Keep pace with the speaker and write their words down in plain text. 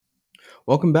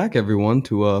Welcome back, everyone,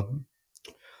 to a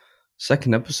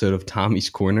second episode of Tommy's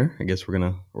Corner. I guess we're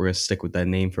gonna stick with that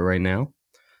name for right now.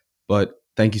 But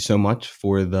thank you so much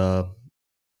for the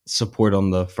support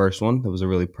on the first one. That was a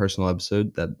really personal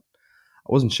episode that I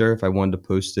wasn't sure if I wanted to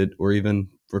post it or even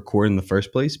record in the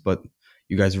first place, but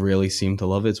you guys really seem to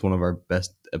love it. It's one of our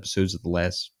best episodes of the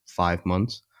last 5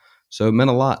 months. So it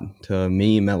meant a lot to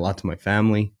me, it meant a lot to my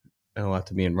family, and a lot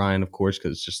to me and Ryan, of course,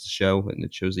 because it's just a show and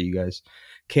it shows that you guys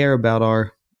care about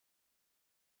our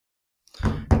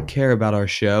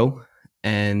show.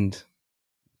 And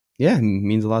yeah, it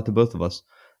means a lot to both of us.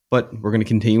 But we're going to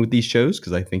continue with these shows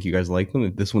because I think you guys like them.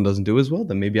 If this one doesn't do as well,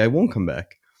 then maybe I won't come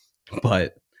back.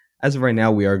 But as of right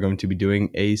now, we are going to be doing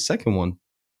a second one.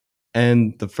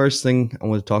 And the first thing I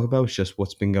want to talk about is just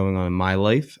what's been going on in my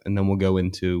life. And then we'll go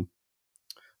into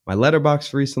my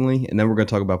letterbox recently. And then we're going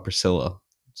to talk about Priscilla,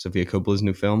 Sofia Coppola's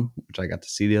new film, which I got to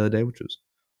see the other day, which was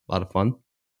a lot of fun.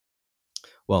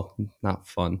 Well, not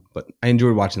fun, but I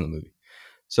enjoyed watching the movie.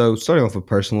 So starting off with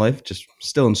personal life, just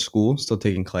still in school, still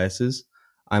taking classes.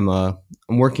 I'm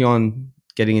working on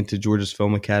getting into Georgia's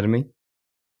Film Academy.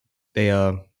 They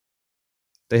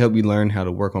they help you learn how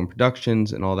to work on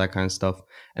productions and all that kind of stuff,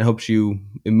 and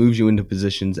it moves you into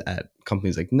positions at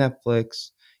companies like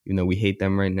Netflix. Even though we hate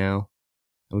them right now,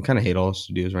 and we kind of hate all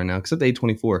studios right now except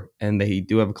A24, and they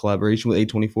do have a collaboration with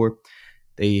A24.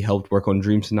 They helped work on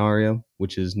Dream Scenario,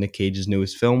 which is Nick Cage's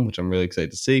newest film, which I'm really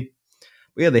excited to see.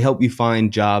 But yeah, they help you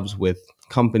find jobs with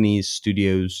companies,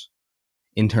 studios,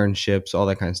 internships, all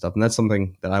that kind of stuff. And that's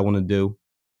something that I want to do.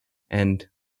 And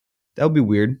that would be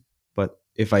weird, but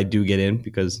if I do get in,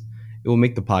 because it will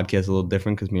make the podcast a little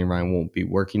different because me and Ryan won't be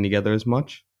working together as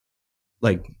much.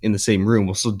 Like in the same room,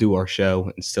 we'll still do our show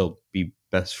and still be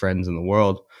best friends in the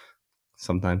world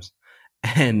sometimes.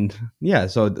 And yeah,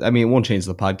 so I mean, it won't change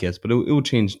the podcast, but it will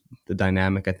change the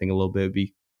dynamic, I think, a little bit. It'd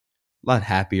be a lot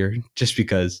happier just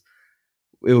because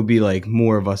it would be like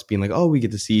more of us being like, oh, we get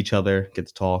to see each other, get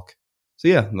to talk. So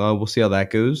yeah, we'll see how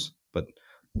that goes. But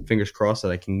fingers crossed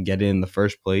that I can get in the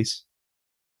first place.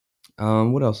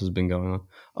 What else has been going on?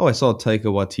 Oh, I saw Taika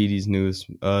Waititi's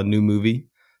new movie,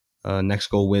 Next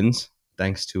Goal Wins.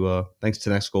 Thanks to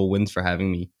Next Goal Wins for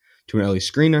having me to an early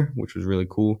screener, which was really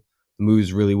cool. The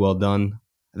movie's really well done.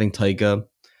 I think Taika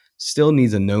still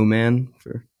needs a no man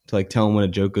to like tell him when a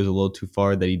joke goes a little too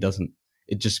far that he doesn't.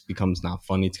 It just becomes not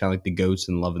funny. It's kind of like the Ghost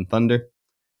in Love and Thunder.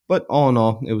 But all in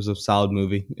all, it was a solid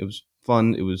movie. It was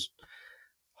fun. It was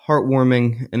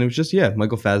heartwarming, and it was just, yeah,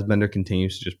 Michael Fassbender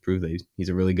continues to just prove that he's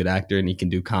a really good actor and he can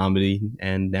do comedy.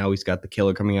 And now he's got The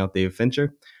Killer coming out, David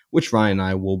Fincher, which Ryan and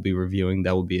I will be reviewing.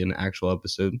 That will be an actual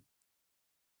episode.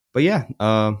 But yeah,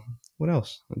 what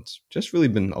else? It's just really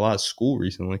been a lot of school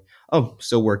recently. Oh,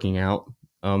 still working out.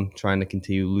 Trying to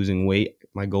continue losing weight.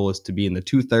 My goal is to be in the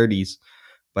 230s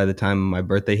by the time my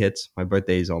birthday hits. My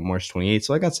birthday is on March 28th,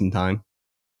 so I got some time.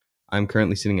 I'm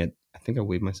currently sitting at, I think I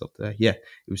weighed myself today. Yeah, it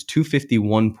was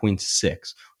 251.6,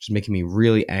 which is making me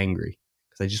really angry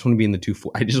because I just want to be in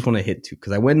the I just want to hit two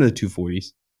because I went into the 240s.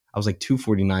 I was like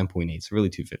 249.8, so really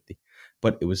 250.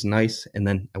 But it was nice, and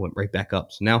then I went right back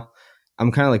up. So now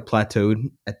I'm kind of like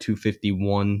plateaued at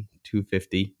 251,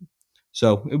 250.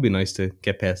 So it would be nice to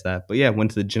get past that. But yeah,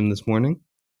 went to the gym this morning.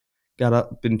 Got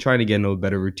up, been trying to get into a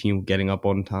better routine with getting up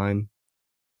on time.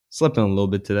 Slept in a little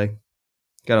bit today.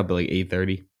 Got up at like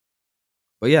 8:30.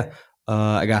 But yeah,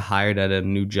 I got hired at a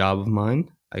new job of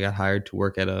mine. I got hired to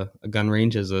work at a gun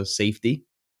range as a safety,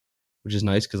 which is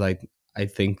nice because I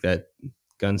think that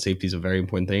gun safety is a very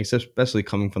important thing, especially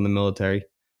coming from the military,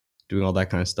 doing all that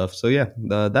kind of stuff. So yeah,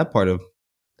 that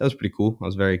was pretty cool. I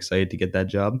was very excited to get that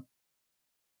job,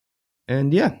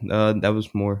 and yeah, that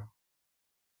was more.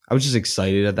 I was just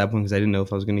excited at that point because I didn't know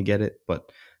if I was going to get it,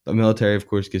 but the military, of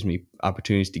course, gives me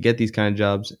opportunities to get these kind of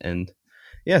jobs, and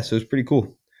yeah, so it's pretty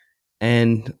cool.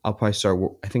 And I'll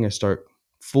probably I think I start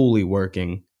fully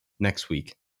working next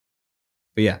week.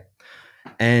 But yeah,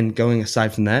 and going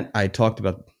aside from that, I talked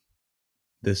about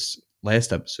this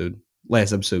last episode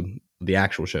of the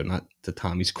actual show, not the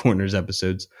Tommy's Corners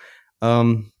episodes.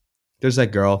 Um, there's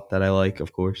that girl that I like,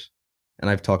 of course, and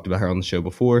I've talked about her on the show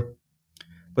before.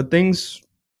 But things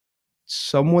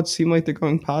somewhat seem like they're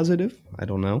going positive. I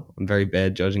don't know. I'm very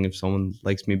bad judging if someone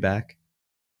likes me back,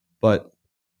 but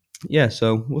yeah,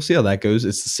 so we'll see how that goes.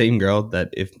 It's the same girl that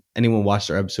if anyone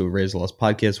watched our episode of Raise the Lost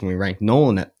podcast when we ranked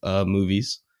Nolan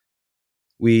movies,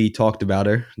 we talked about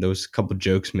her. There was a couple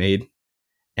jokes made,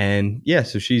 and yeah,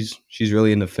 so she's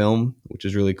really into film, which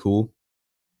is really cool,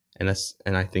 and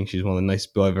I think she's one of the nicest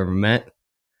people I've ever met.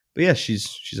 But yeah,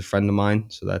 she's a friend of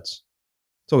mine, so it's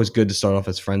always good to start off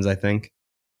as friends. I think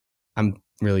I'm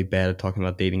really bad at talking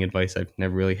about dating advice. I've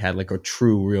never really had like a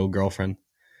true, real girlfriend.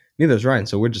 Neither is Ryan,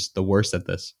 so we're just the worst at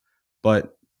this.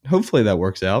 But hopefully that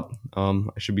works out. I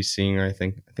should be seeing her. I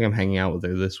think I'm hanging out with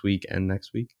her this week and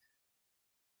next week.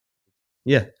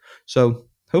 Yeah. So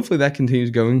hopefully that continues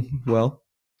going well.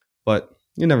 But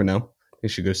you never know. It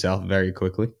should go south very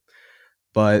quickly.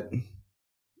 But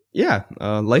yeah,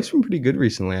 life's been pretty good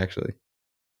recently. Actually,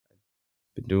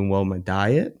 been doing well with my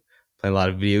diet. Playing a lot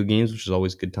of video games, which is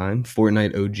always a good time.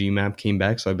 Fortnite OG map came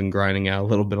back, so I've been grinding out a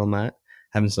little bit on that,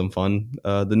 having some fun.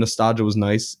 The nostalgia was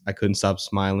nice. I couldn't stop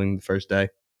smiling the first day.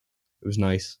 It was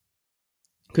nice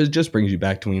because it just brings you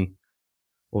back to when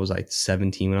what was I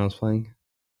 17 when I was playing?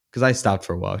 Because I stopped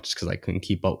for a while just because I couldn't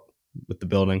keep up with the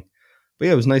building. But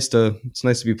yeah, it's nice to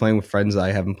be playing with friends that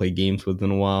I haven't played games with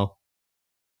in a while.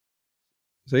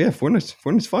 So yeah,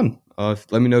 Fortnite's fun.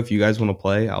 Let me know if you guys want to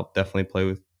play. I'll definitely play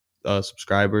with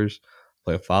subscribers,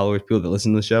 play with followers, people that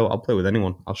listen to the show. I'll play with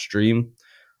anyone. I'll stream.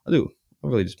 I'll do.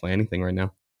 I'll really just play anything right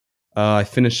now. I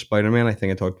finished Spider Man. I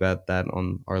think I talked about that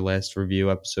on our last review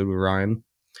episode with Ryan.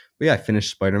 But yeah, I finished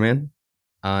Spider Man.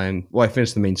 I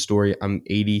finished the main story. I'm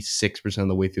 86% of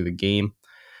the way through the game.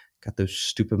 Got those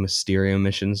stupid Mysterio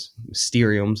missions,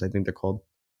 Mysteriums, I think they're called.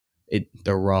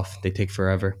 They're rough. They take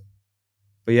forever.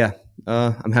 But yeah,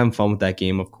 I'm having fun with that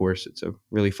game. Of course, it's a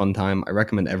really fun time. I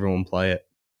recommend everyone play it.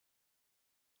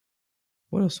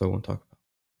 What else do I want to talk about?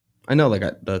 I know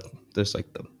there's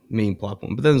like the main plot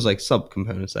one, but then there's like sub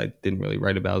components I didn't really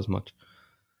write about as much.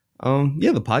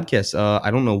 Yeah, the podcast. I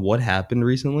don't know what happened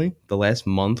recently. The last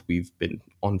month we've been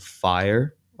on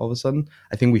fire. All of a sudden,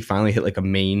 I think we finally hit like a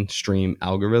mainstream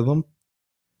algorithm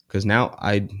because now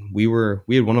we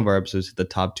had one of our episodes hit the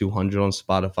top 200 on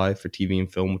Spotify for TV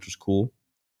and film, which was cool.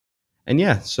 And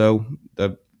yeah, so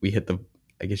we hit the.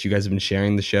 I guess you guys have been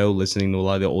sharing the show, listening to a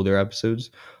lot of the older episodes.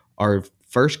 Our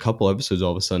first couple episodes all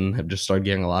of a sudden have just started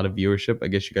getting a lot of viewership. I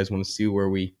guess you guys want to see where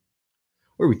we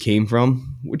came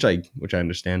from, which I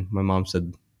understand. My mom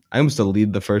said I almost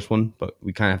deleted the first one, but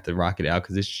we kind of have to rock it out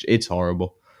because it's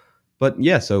horrible. But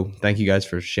yeah, so thank you guys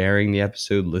for sharing the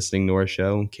episode, listening to our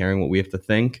show, caring what we have to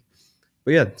think.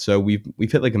 But yeah, so we've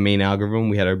hit like a main algorithm.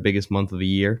 We had our biggest month of the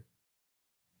year,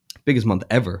 biggest month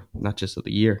ever, not just of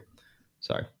the year.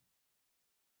 Sorry.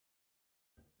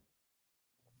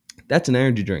 That's an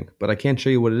energy drink, but I can't show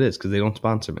you what it is because they don't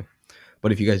sponsor me.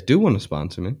 But if you guys do want to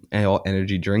sponsor me, and all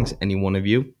energy drinks, any one of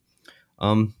you,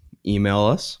 um, email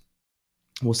us.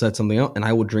 We'll set something up, and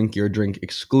I will drink your drink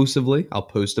exclusively. I'll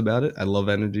post about it. I love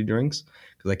energy drinks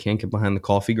because I can't get behind the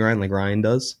coffee grind like Ryan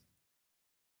does.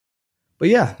 But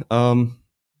yeah, I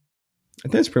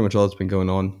think that's pretty much all that's been going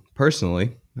on.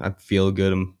 Personally, I feel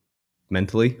good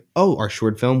mentally. Oh, our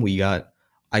short film,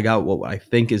 I got what I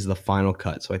think is the final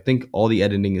cut. So I think all the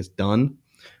editing is done.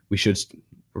 We should,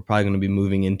 we're probably going to be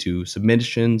moving into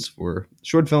submissions for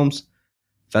short films,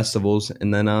 festivals,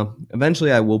 and then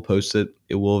eventually I will post it.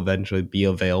 It will eventually be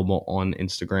available on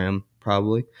Instagram,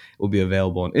 probably. It will be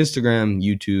available on Instagram,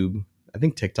 YouTube. I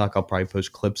think TikTok, I'll probably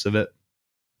post clips of it.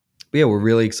 But yeah, we're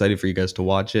really excited for you guys to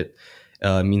watch it.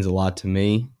 It means a lot to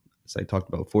me. As I talked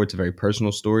about before, it's a very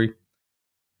personal story.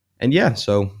 And yeah,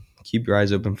 so keep your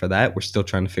eyes open for that. We're still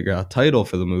trying to figure out a title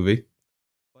for the movie.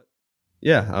 But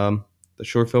yeah, the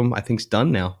short film I think's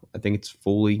done now. I think it's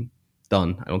fully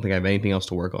done. I don't think I have anything else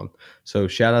to work on. So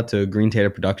shout out to Green Tater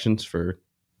Productions for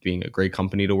being a great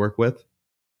company to work with.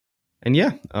 And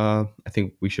yeah, I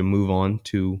think we should move on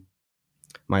to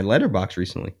my letterbox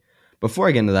recently. Before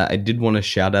I get into that, I did want to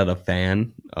shout out a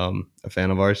fan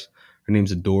of ours. Her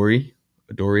name's Adoria.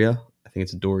 I think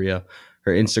it's Adoria.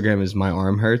 Her Instagram is My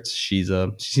Arm Hurts. She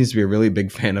seems to be a really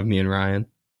big fan of me and Ryan,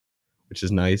 which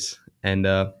is nice. And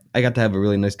I got to have a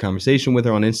really nice conversation with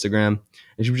her on Instagram,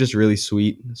 and she was just really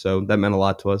sweet. So that meant a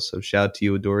lot to us. So shout out to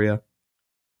you, Adoria.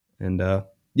 And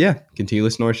yeah, continue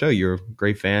listening to our show. You're a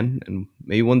great fan, and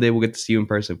maybe one day we'll get to see you in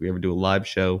person if we ever do a live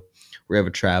show, or we ever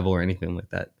travel or anything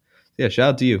like that. So yeah, shout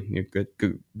out to you. You're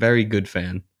good, very good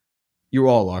fan. You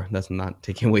all are. That's not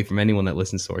taking away from anyone that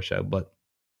listens to our show, but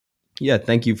yeah,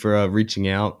 thank you for reaching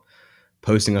out,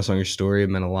 posting us on your story. It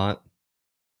meant a lot.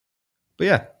 But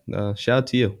yeah, shout out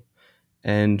to you.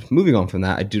 And moving on from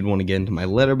that, I did want to get into my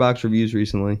letterbox reviews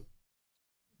recently.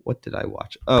 What did I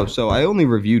watch? Oh, so I only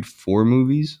reviewed 4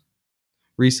 movies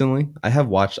recently. I've been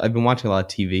watching a lot of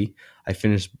TV. I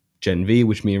finished Gen V,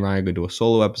 which me and Ryan are going to do a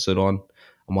solo episode on.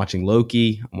 I'm watching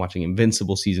Loki. I'm watching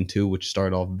Invincible season 2, which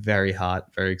started off very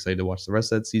hot. Very excited to watch the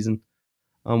rest of that season.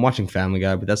 I'm watching Family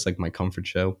Guy, but that's like my comfort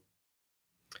show.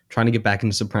 Trying to get back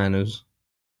into Sopranos.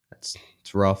 It's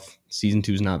rough. Season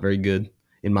 2 is not very good,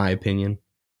 in my opinion.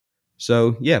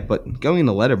 So yeah, but going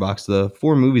into Letterbox, the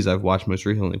four movies I've watched most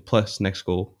recently, plus Next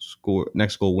Goal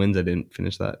Wins. I didn't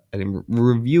finish that. I didn't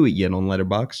review it yet on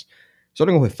Letterbox.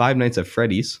 Starting off with Five Nights at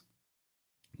Freddy's,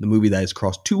 the movie that has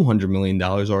crossed $200 million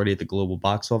already at the global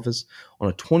box office on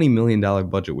a $20 million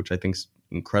budget, which I think is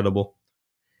incredible.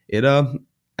 It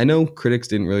I know critics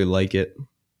didn't really like it,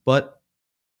 but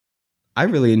I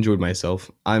really enjoyed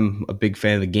myself. I'm a big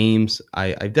fan of the games.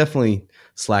 I definitely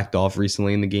slacked off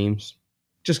recently in the games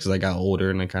just because I got older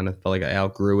and I kind of felt like I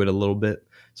outgrew it a little bit.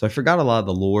 So I forgot a lot of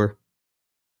the lore.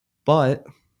 But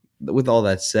with all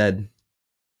that said,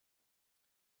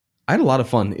 I had a lot of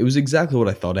fun. It was exactly what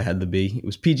I thought it had to be. It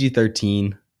was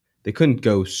PG-13. They couldn't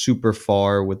go super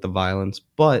far with the violence,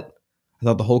 but I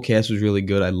thought the whole cast was really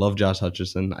good. I love Josh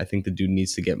Hutcherson. I think the dude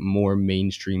needs to get more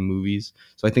mainstream movies.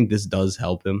 So I think this does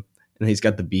help him. And he's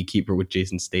got The Beekeeper with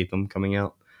Jason Statham coming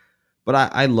out. But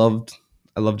I love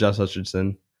Josh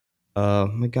Hutcherson.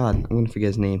 My God, I'm gonna forget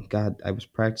his name. God, I was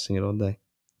practicing it all day.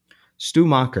 Stu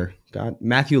Macher. God,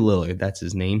 Matthew Lillard. That's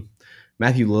his name.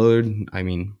 Matthew Lillard. I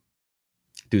mean,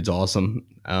 dude's awesome.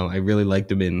 I really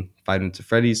liked him in Five Nights at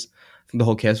Freddy's. I think the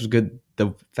whole cast was good.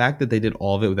 The fact that they did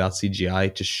all of it without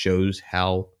CGI just shows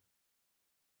how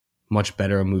much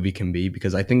better a movie can be.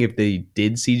 Because I think if they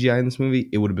did CGI in this movie,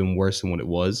 it would have been worse than what it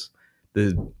was.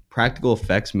 The practical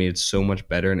effects made it so much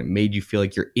better, and it made you feel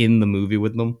like you're in the movie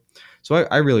with them. So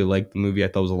I really liked the movie. I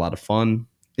thought it was a lot of fun.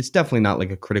 It's definitely not like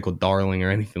a critical darling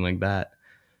or anything like that,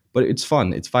 but it's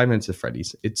fun. It's Five Nights at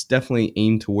Freddy's. It's definitely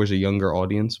aimed towards a younger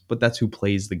audience, but that's who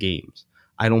plays the games.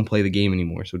 I don't play the game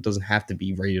anymore, so it doesn't have to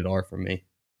be rated R for me.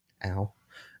 Ow.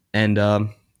 And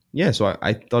yeah, so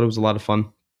I thought it was a lot of fun.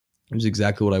 It was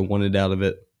exactly what I wanted out of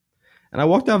it, and I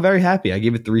walked out very happy. I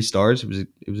gave it 3 stars.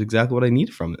 It was exactly what I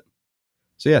needed from it.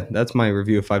 So yeah, that's my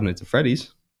review of Five Nights at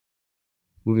Freddy's.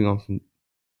 Moving on from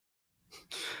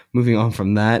Moving on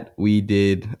from that,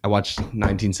 I watched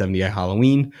 1978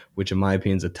 Halloween, which in my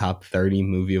opinion is a top 30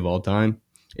 movie of all time.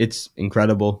 It's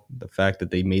incredible the fact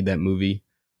that they made that movie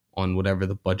on whatever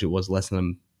the budget was, I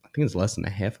think it's less than a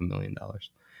 $500,000.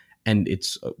 And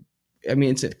I mean,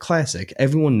 it's a classic.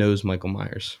 Everyone knows Michael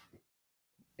Myers.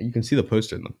 You can see the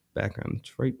poster in the background.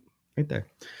 It's right there.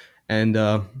 And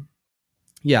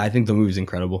yeah, I think the movie's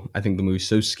incredible. I think the movie's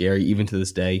so scary even to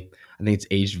this day. I think it's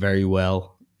aged very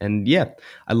well. And yeah,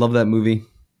 I love that movie.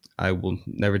 I will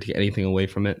never take anything away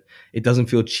from it. It doesn't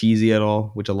feel cheesy at all,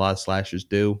 which a lot of slashers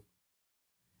do.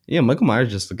 Yeah, Michael Myers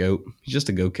is just the goat. He's just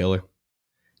a go killer.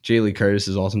 Jay Lee Curtis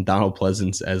is awesome. Donald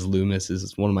Pleasance as Loomis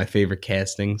is one of my favorite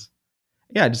castings.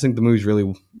 Yeah, I just think the movie's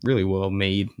really, really well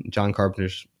made. John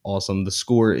Carpenter's awesome. The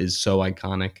score is so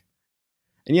iconic.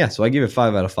 And yeah, so I give it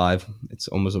 5 out of 5.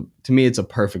 To me, it's a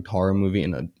perfect horror movie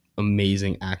and an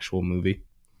amazing actual movie.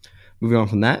 Moving on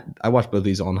from that, I watched both of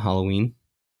these on Halloween.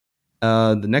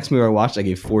 The next movie I watched, I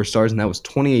gave 4 stars, and that was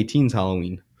 2018's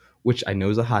Halloween, which I know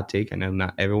is a hot take. I know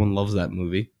not everyone loves that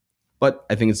movie, but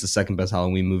I think it's the second best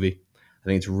Halloween movie. I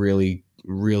think it's really,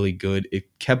 really good.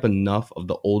 It kept enough of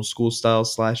the old school style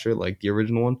slasher, like the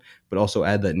original one, but also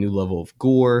add that new level of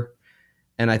gore.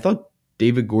 And I thought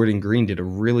David Gordon Green did a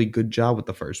really good job with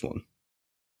the first one.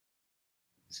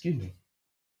 Excuse me.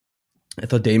 I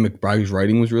thought Dave McBride's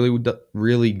writing was really,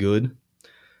 really good.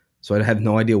 So I have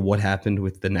no idea what happened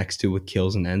with the next two with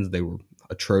kills and ends. They were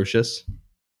atrocious.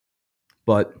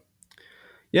 But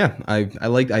yeah,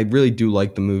 I really do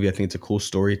like the movie. I think it's a cool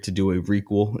story to do a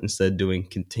requel instead of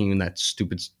continuing that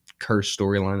stupid curse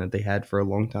storyline that they had for a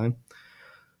long time.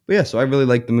 But yeah, so I really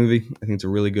like the movie. I think it's a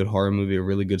really good horror movie, a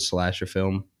really good slasher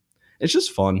film. It's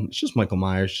just fun. It's just Michael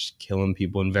Myers just killing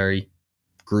people in very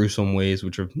gruesome ways,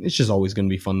 it's just always going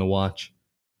to be fun to watch.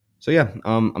 So yeah,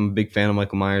 I'm a big fan of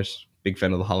Michael Myers, big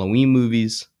fan of the Halloween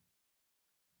movies,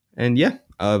 and yeah,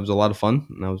 it was a lot of fun,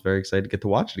 and I was very excited to get to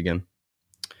watch it again.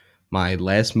 My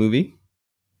last movie,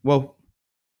 well,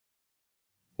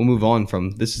 we'll move on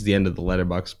from this is the end of the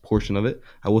letterbox portion of it.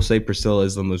 I will say Priscilla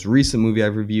is the most recent movie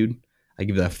I've reviewed. I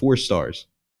give that 4 stars,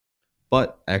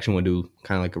 but I actually want to do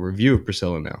kind of like a review of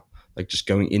Priscilla now, like just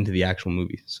going into the actual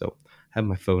movie. So I have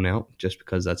my phone out just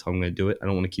because that's how I'm going to do it. I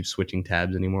don't want to keep switching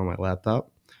tabs anymore on my laptop.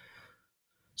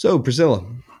 So Priscilla,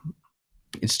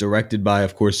 it's directed by,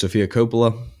 of course, Sofia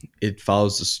Coppola. It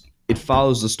follows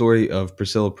the story of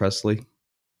Priscilla Presley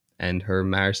and her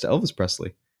marriage to Elvis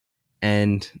Presley,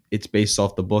 and it's based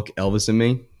off the book Elvis and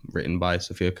Me, written by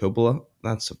Sofia Coppola.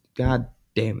 That's God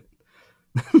damn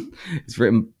it. It's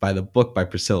written by the book by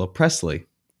Priscilla Presley,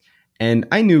 and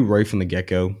I knew right from the get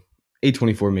go.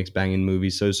 A24 makes banging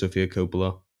movies, so does Sofia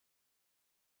Coppola.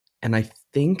 And I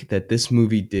think that this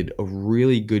movie did a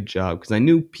really good job because I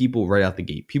knew people right out the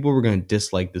gate. People were going to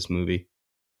dislike this movie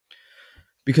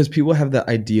because people have the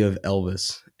idea of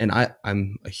Elvis, and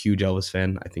I'm a huge Elvis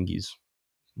fan. I think he's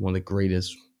one of the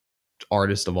greatest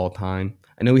artists of all time.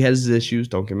 I know he has his issues,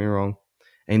 don't get me wrong.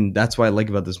 And that's what I like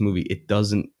about this movie. It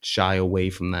doesn't shy away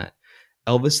from that.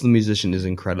 Elvis the musician is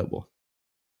incredible.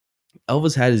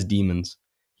 Elvis had his demons.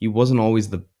 He wasn't always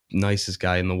the nicest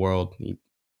guy in the world.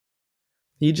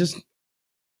 He just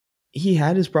he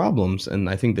had his problems, and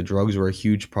I think the drugs were a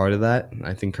huge part of that.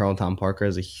 I think Carl Tom Parker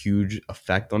has a huge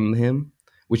effect on him,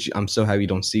 which I'm so happy you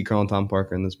don't see Carl Tom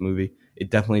Parker in this movie.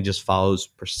 It definitely just follows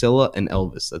Priscilla and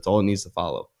Elvis. That's all it needs to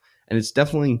follow. And it's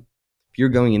definitely, if you're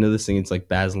going into this thing, it's like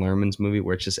Baz Luhrmann's movie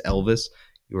where it's just Elvis.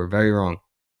 You are very wrong.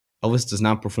 Elvis does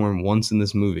not perform once in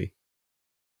this movie.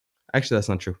 Actually, that's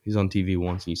not true. He's on TV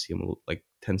once and you see him like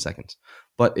 10 seconds.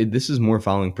 But this is more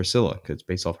following Priscilla because it's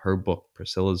based off her book,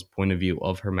 Priscilla's point of view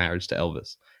of her marriage to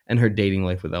Elvis and her dating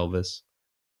life with Elvis.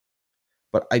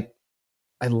 But I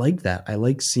like that. I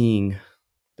like seeing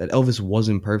that Elvis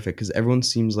wasn't perfect because everyone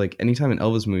seems like anytime an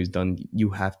Elvis movie is done, you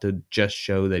have to just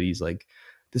show that he's like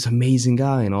this amazing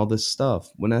guy and all this stuff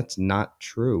when that's not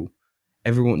true.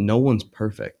 No one's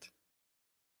perfect.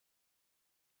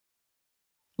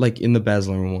 Like in the Baz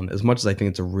Luhrmann one, as much as I think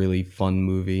it's a really fun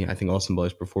movie, I think Austin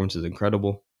Butler's performance is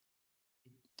incredible.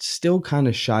 Still kind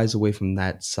of shies away from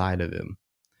that side of him.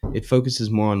 It focuses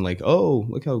more on like, oh,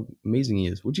 look how amazing he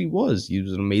is, which he was. He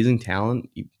was an amazing talent,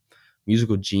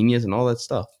 musical genius, and all that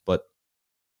stuff. But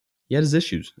he had his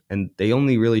issues, and they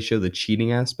only really show the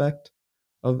cheating aspect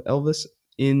of Elvis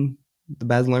in the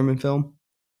Baz Luhrmann film.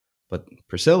 But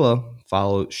Priscilla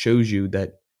shows you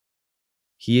that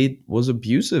he was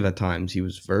abusive at times. He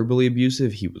was verbally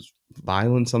abusive. He was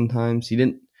violent sometimes. He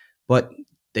didn't, but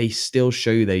they still show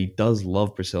you that he does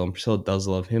love Priscilla and Priscilla does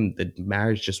love him. The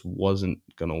marriage just wasn't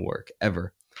going to work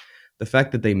ever. The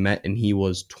fact that they met and he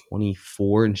was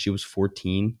 24 and she was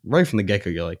 14, right from the get go,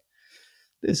 you're like,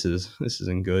 this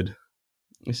isn't good.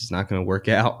 This is not going to work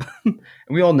out. And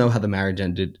we all know how the marriage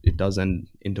ended. It does end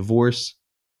in divorce.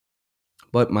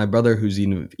 But my brother, who's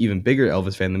even bigger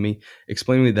Elvis fan than me,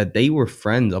 explained to me that they were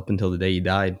friends up until the day he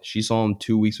died. She saw him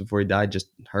 2 weeks before he died.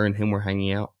 Just her and him were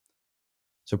hanging out.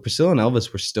 So Priscilla and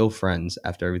Elvis were still friends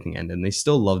after everything ended. And they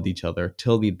still loved each other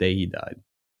till the day he died.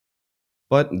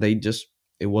 But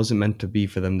it wasn't meant to be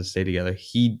for them to stay together.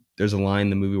 There's a line in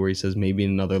the movie where he says maybe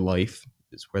in another life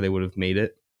is where they would have made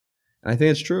it. And I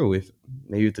think it's true. If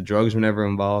the drugs were never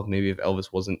involved, maybe if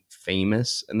Elvis wasn't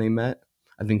famous and they met,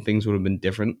 I think things would have been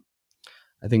different.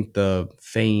 I think the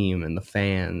fame and the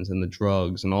fans and the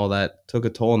drugs and all that took a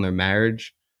toll on their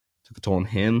marriage, took a toll on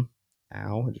him.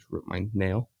 Ow, I just ripped my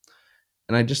nail.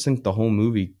 And I just think the whole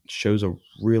movie shows a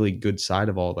really good side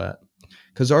of all that.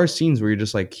 Because there are scenes where you're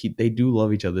just like, they do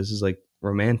love each other. This is like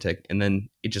romantic. And then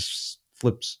it just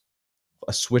flips.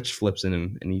 A switch flips in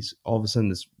him. And he's all of a sudden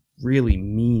this really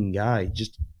mean guy. He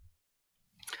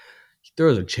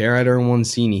throws a chair at her in one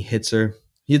scene. He hits her.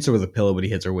 He hits her with a pillow, but he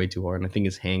hits her way too hard. And I think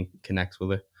his hand connects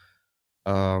with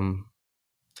her.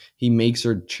 He makes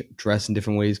her dress in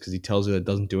different ways because he tells her that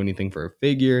doesn't do anything for her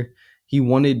figure. He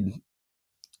wanted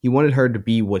her to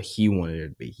be what he wanted her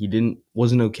to be. He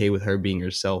wasn't okay with her being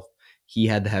herself. He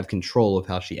had to have control of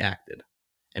how she acted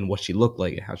and what she looked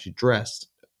like and how she dressed,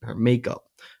 her makeup,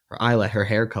 her eyeliner, her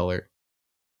hair color.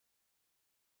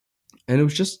 And it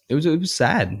was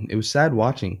sad. It was sad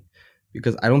watching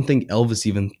because I don't think Elvis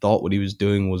even thought what he was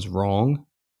doing was wrong.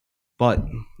 But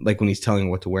like when he's telling her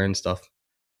what to wear and stuff.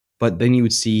 But then you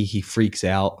would see he freaks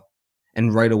out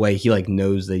and right away he like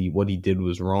knows that what he did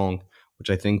was wrong, which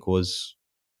I think was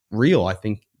real. I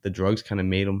think the drugs kind of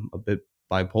made him a bit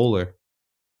bipolar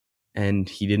and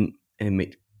he didn't, and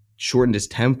it shortened his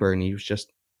temper and he was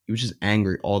just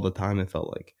angry all the time, it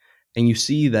felt like. And you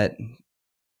see that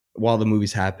while the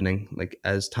movie's happening, like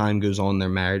as time goes on in their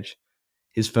marriage,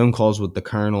 his phone calls with the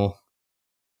colonel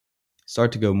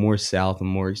start to go more south and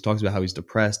more. He talks about how he's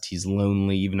depressed, he's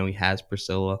lonely, even though he has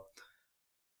Priscilla.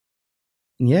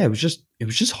 And yeah, it was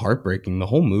just heartbreaking. The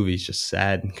whole movie is just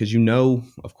sad because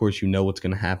of course, what's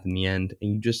going to happen in the end,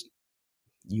 and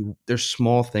there's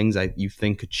small things that you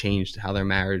think could change how their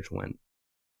marriage went.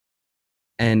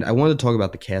 And I wanted to talk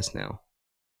about the cast now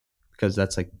because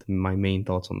that's like my main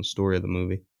thoughts on the story of the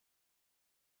movie.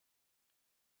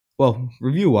 Well,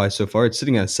 review-wise so far, it's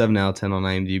sitting at a 7 out of 10 on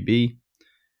IMDb.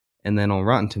 And then on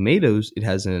Rotten Tomatoes, it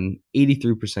has an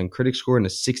 83% critic score and a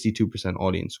 62%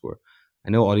 audience score.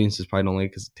 I know audiences probably don't like it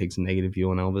because it takes a negative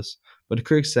view on Elvis. But the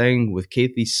critics saying, with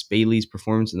Kathy Spaley's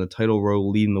performance in the title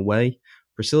role leading the way,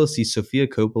 Priscilla sees Sofia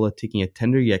Coppola taking a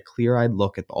tender yet clear-eyed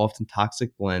look at the often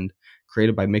toxic blend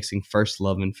created by mixing first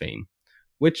love and fame.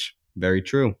 Which, very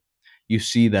true. You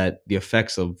see that the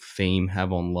effects of fame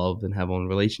have on love and have on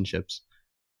relationships.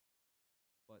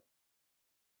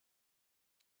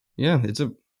 Yeah, it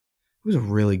was a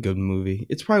really good movie.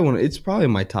 It's probably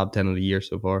my top 10 of the year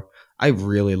so far. I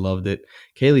really loved it.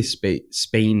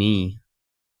 Spaney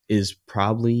is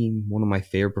probably one of my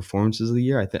favorite performances of the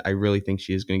year. I really think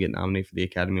she is going to get nominated for the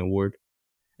Academy Award.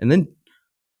 And then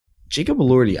Jacob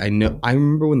Elordi, I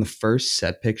remember when the first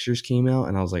set pictures came out,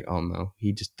 and I was like, oh no,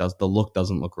 he just does the look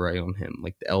doesn't look right on him,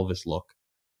 like the Elvis look.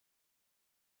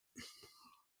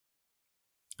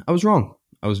 I was wrong.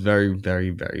 I was very, very,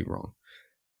 very wrong.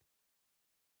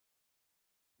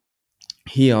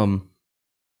 He kind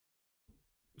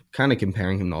of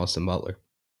comparing him to Austin Butler.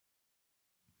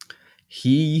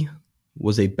 He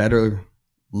was a better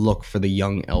look for the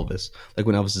young Elvis. Like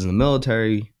when Elvis is in the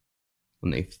military,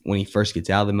 when he first gets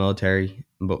out of the military,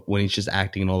 but when he's just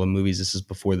acting in all the movies, this is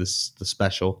before the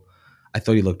special. I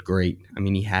thought he looked great. I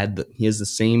mean, he has the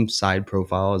same side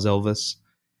profile as Elvis,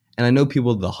 and I know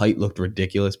the height looked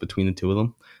ridiculous between the two of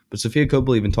them, but Sofia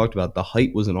Coppola even talked about the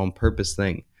height was an on purpose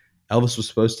thing. Elvis was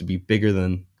supposed to be bigger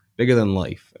than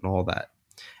life and all that.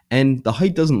 And the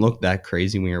height doesn't look that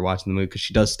crazy when you're watching the movie because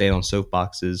she does stand on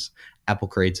soapboxes, apple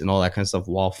crates, and all that kind of stuff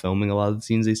while filming a lot of the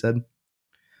scenes, they said.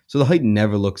 So the height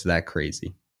never looks that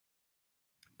crazy.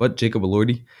 But Jacob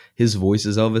Elordi, his voice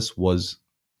as Elvis was,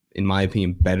 in my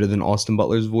opinion, better than Austin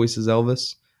Butler's voice as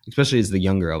Elvis, especially as the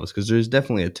younger Elvis, because there's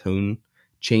definitely a tone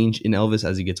change in Elvis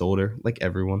as he gets older, like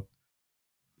everyone,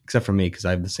 except for me, because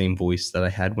I have the same voice that I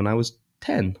had when I was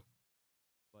 10.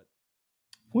 But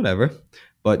whatever.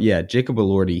 But yeah, Jacob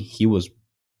Elordi, he was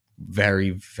very,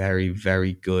 very,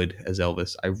 very good as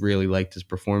Elvis. I really liked his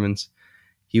performance.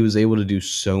 He was able to do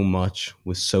so much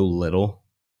with so little.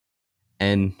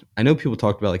 And I know people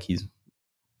talked about like he's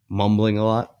mumbling a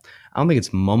lot. I don't think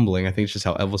it's mumbling. I think it's just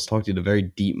how Elvis talked in a very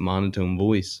deep monotone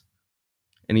voice.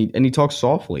 And he talks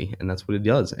softly, and that's what he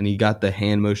does. And he got the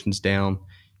hand motions down,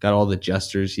 got all the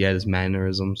gestures, he had his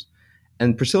mannerisms.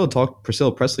 And Priscilla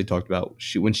Presley talked about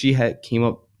when she had came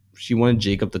up, she wanted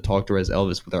Jacob to talk to her as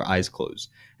Elvis with her eyes closed.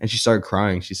 And she started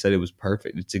crying. She said it was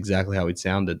perfect. It's exactly how it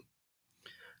sounded.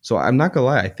 So I'm not gonna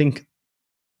lie, I think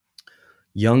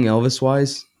young Elvis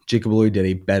wise, Jacob Elordi did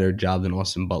a better job than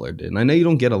Austin Butler did. And I know you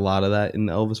don't get a lot of that in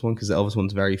the Elvis one because the Elvis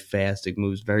one's very fast. It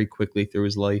moves very quickly through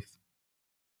his life.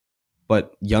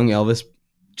 But young Elvis,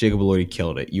 Jacob Elordi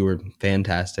killed it. You were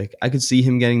fantastic. I could see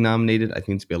him getting nominated. I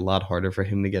think it's be a lot harder for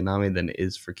him to get nominated than it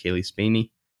is for Kaylee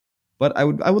Spaney. But I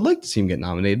would like to see him get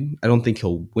nominated. I don't think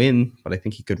he'll win, but I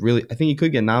think he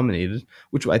could get nominated,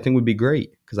 which I think would be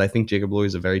great because I think Jacob Elordi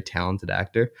is a very talented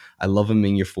actor. I love him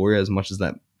in Euphoria as much as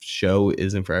that show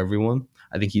isn't for everyone.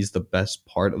 I think he's the best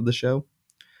part of the show.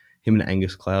 Him and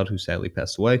Angus Cloud, who sadly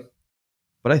passed away.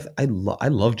 But I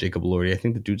love Jacob Elordi. I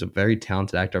think the dude's a very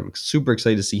talented actor. I'm super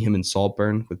excited to see him in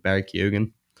Saltburn with Barry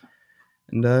Keoghan.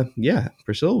 And yeah,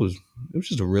 Priscilla it was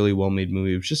just a really well made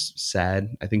movie. It was just sad.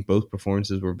 I think both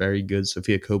performances were very good.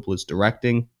 Sofia Coppola's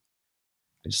directing.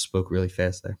 I just spoke really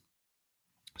fast there.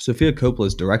 Sofia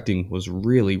Coppola's directing was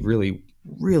really, really,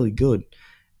 really good.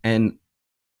 And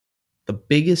the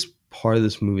biggest part of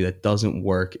this movie that doesn't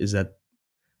work is that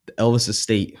the Elvis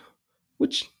estate,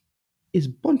 which is a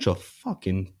bunch of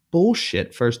fucking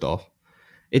bullshit, first off.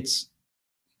 It's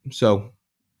so,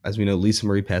 as we know, Lisa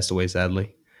Marie passed away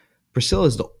sadly. Priscilla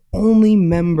is the only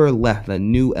member left that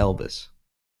knew Elvis.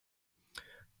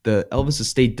 The Elvis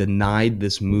estate denied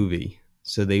this movie,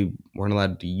 so they weren't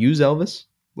allowed to use Elvis,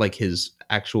 like his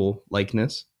actual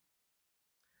likeness.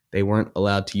 They weren't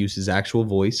allowed to use his actual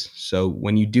voice. So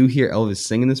when you do hear Elvis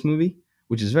sing in this movie,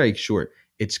 which is very short,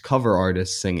 it's cover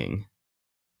artists singing,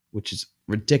 which is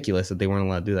ridiculous that they weren't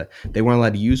allowed to do that. They weren't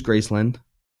allowed to use Graceland.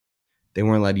 They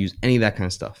weren't allowed to use any of that kind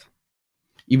of stuff.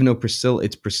 Even though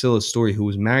it's Priscilla's story, who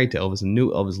was married to Elvis and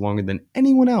knew Elvis longer than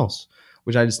anyone else,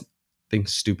 which I just think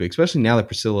is stupid, especially now that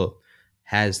Priscilla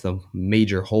has the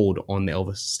major hold on the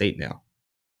Elvis estate now.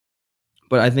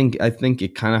 But I think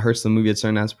it kind of hurts the movie at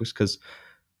certain aspects because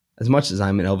as much as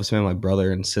I'm an Elvis fan, my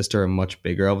brother and sister are much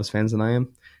bigger Elvis fans than I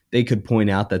am. They could point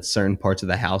out that certain parts of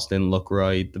the house didn't look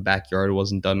right, the backyard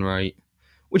wasn't done right,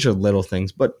 which are little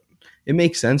things, but it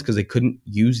makes sense because they couldn't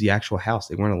use the actual house.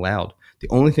 They weren't allowed. The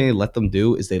only thing they let them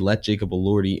do is they let Jacob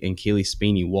Elordi and Kaylee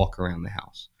Spaney walk around the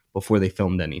house before they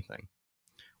filmed anything,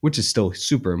 which is still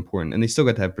super important. And they still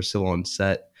got to have Priscilla on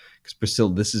set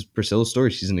because this is Priscilla's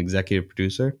story. She's an executive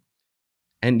producer.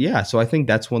 And yeah, so I think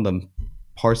that's one of the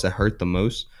parts that hurt the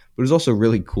most. But it was also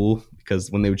really cool because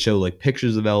when they would show like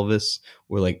pictures of Elvis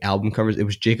or like album covers, it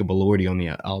was Jacob Elordi on the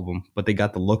album, but they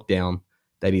got the look down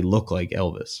that he looked like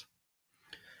Elvis.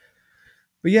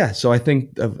 But yeah, so I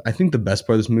think the best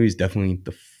part of this movie is definitely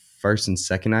the first and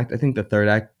second act. I think the third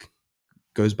act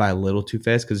goes by a little too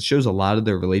fast because it shows a lot of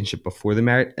their relationship before they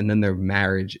married, and then their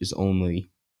marriage is only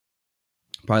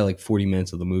probably like 40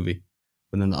 minutes of the movie.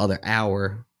 But then the other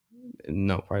hour,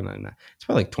 no, probably not. It's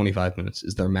probably like 25 minutes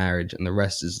is their marriage, and the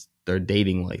rest is their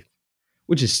dating life,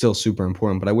 which is still super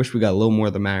important. But I wish we got a little more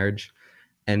of the marriage.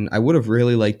 And I would have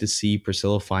really liked to see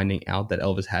Priscilla finding out that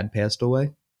Elvis had passed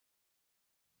away.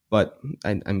 But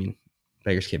I mean,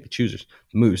 beggars can't be choosers.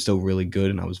 The movie was still really good,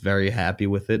 and I was very happy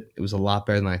with it. It was a lot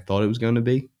better than I thought it was going to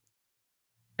be.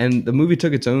 And the movie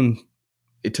took its own.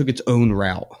 It took its own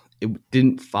route. It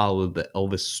didn't follow the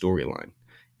Elvis storyline.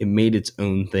 It made its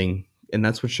own thing, and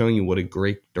that's what's showing you what a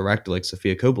great director like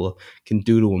Sofia Coppola can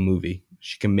do to a movie.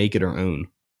 She can make it her own.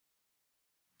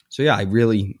 So yeah, I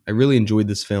really enjoyed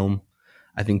this film.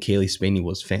 I think Kaylee Spaney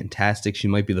was fantastic. She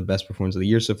might be the best performance of the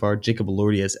year so far. Jacob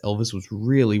Elordi as Elvis was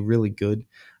really, really good.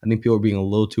 I think people are being a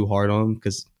little too hard on him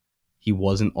because he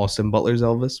wasn't Austin Butler's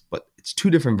Elvis, but it's two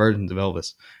different versions of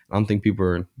Elvis. I don't think people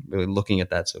are really looking at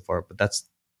that so far, but that's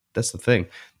the thing.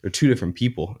 They're two different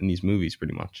people in these movies,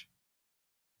 pretty much.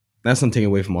 That's not taking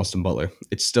away from Austin Butler.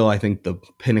 It's still, I think, the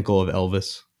pinnacle of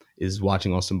Elvis is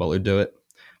watching Austin Butler do it.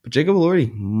 But Jacob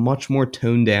Elordi, much more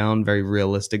toned down, very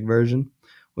realistic version,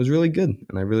 was really good,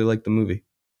 and I really liked the movie.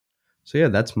 So yeah,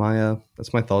 that's my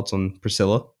thoughts on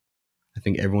Priscilla. I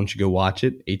think everyone should go watch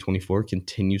it. A24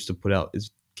 continues to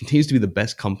be the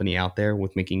best company out there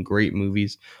with making great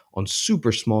movies on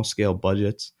super small scale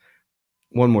budgets.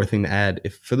 One more thing to add,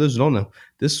 if for those who don't know,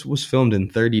 this was filmed in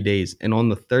 30 days, and on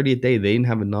the 30th day, they didn't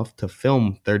have enough to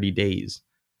film 30 days.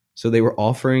 So they were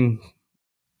offering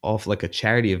off like a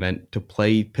charity event to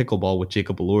play pickleball with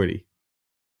Jacob Elordi,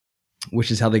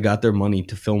 which is how they got their money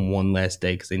to film one last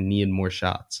day because they needed more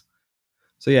shots.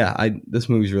 So yeah, this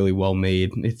movie's really well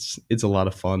made. It's a lot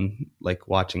of fun, like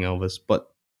watching Elvis. But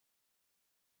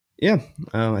yeah,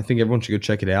 I think everyone should go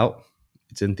check it out.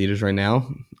 It's in theaters right now.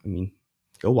 I mean,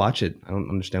 go watch it. I don't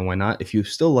understand why not. If you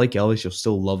still like Elvis, you'll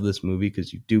still love this movie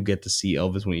because you do get to see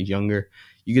Elvis when he's younger.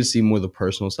 You get to see more of the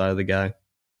personal side of the guy,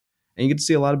 and you get to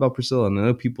see a lot about Priscilla. And I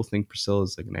know people think Priscilla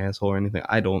is like an asshole or anything.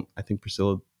 I don't. I think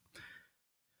Priscilla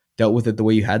dealt with it the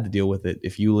way you had to deal with it.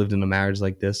 If you lived in a marriage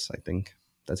like this, I think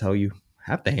that's how you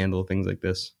have to handle things like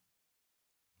this.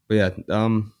 But yeah,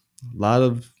 a lot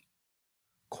of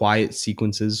quiet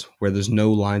sequences where there's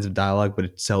no lines of dialogue, but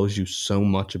it tells you so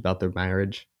much about their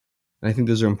marriage. And I think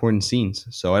those are important scenes.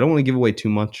 So I don't want to give away too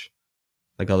much,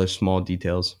 like other small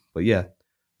details. But yeah,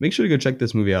 make sure to go check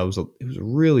this movie out. It was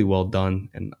really well done,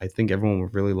 and I think everyone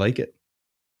would really like it.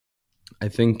 I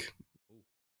think,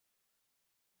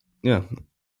 yeah,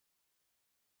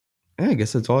 I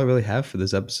guess that's all I really have for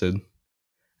this episode.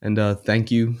 And thank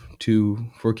you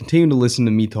for continuing to listen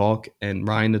to me talk and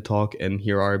Ryan to talk and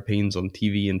hear our opinions on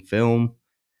TV and film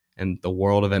and the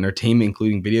world of entertainment,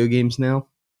 including video games now.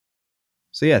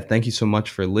 So yeah, thank you so much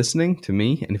for listening to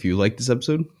me. And if you like this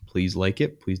episode, please like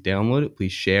it, please download it,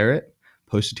 please share it,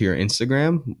 post it to your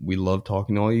Instagram. We love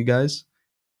talking to all you guys.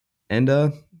 And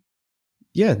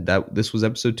yeah, this was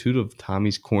episode 2 of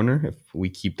Tommy's Corner, if we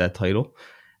keep that title.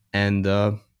 And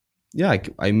yeah,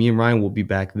 me and Ryan will be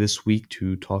back this week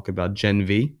to talk about Gen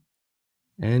V.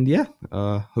 And yeah,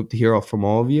 hope to hear from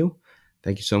all of you.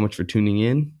 Thank you so much for tuning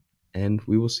in, and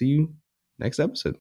we will see you next episode.